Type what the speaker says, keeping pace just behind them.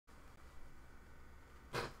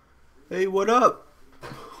Hey, what up?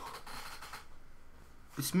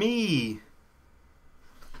 It's me,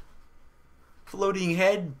 Floating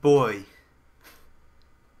Head Boy.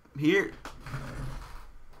 Here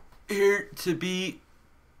to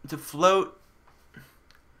float,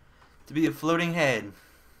 to be a floating head.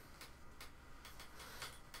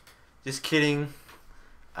 Just kidding.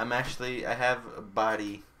 I have a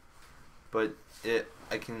body, but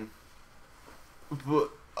I can.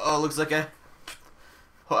 Oh, looks like I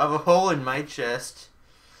have a hole in my chest.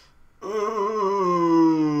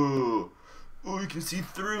 Oh, you can see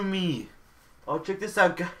through me. Oh, check this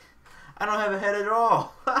out, guys. I don't have a head at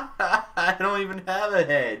all. I don't even have a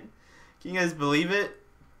head. Can you guys believe it?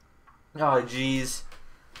 Oh, jeez.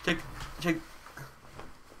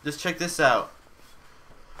 Just check this out.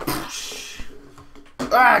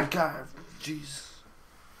 Ah, God, jeez.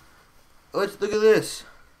 Let's look at this.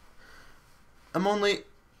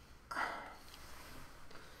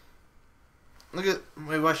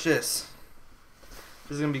 Wait, watch this.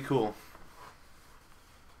 This is gonna be cool.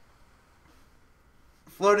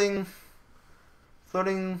 Floating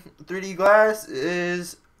 3D glass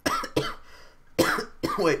is.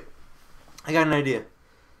 Wait, I got an idea.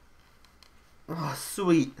 Oh,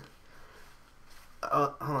 sweet.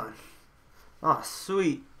 Hold on. Oh,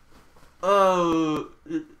 sweet. Oh,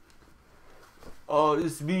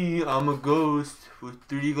 it's me. I'm a ghost with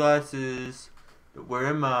 3D glasses. Where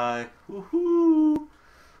am I? Woohoo!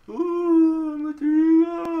 Ooh, I'm a 3D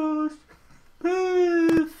ghost.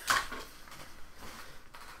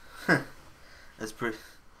 That's pretty.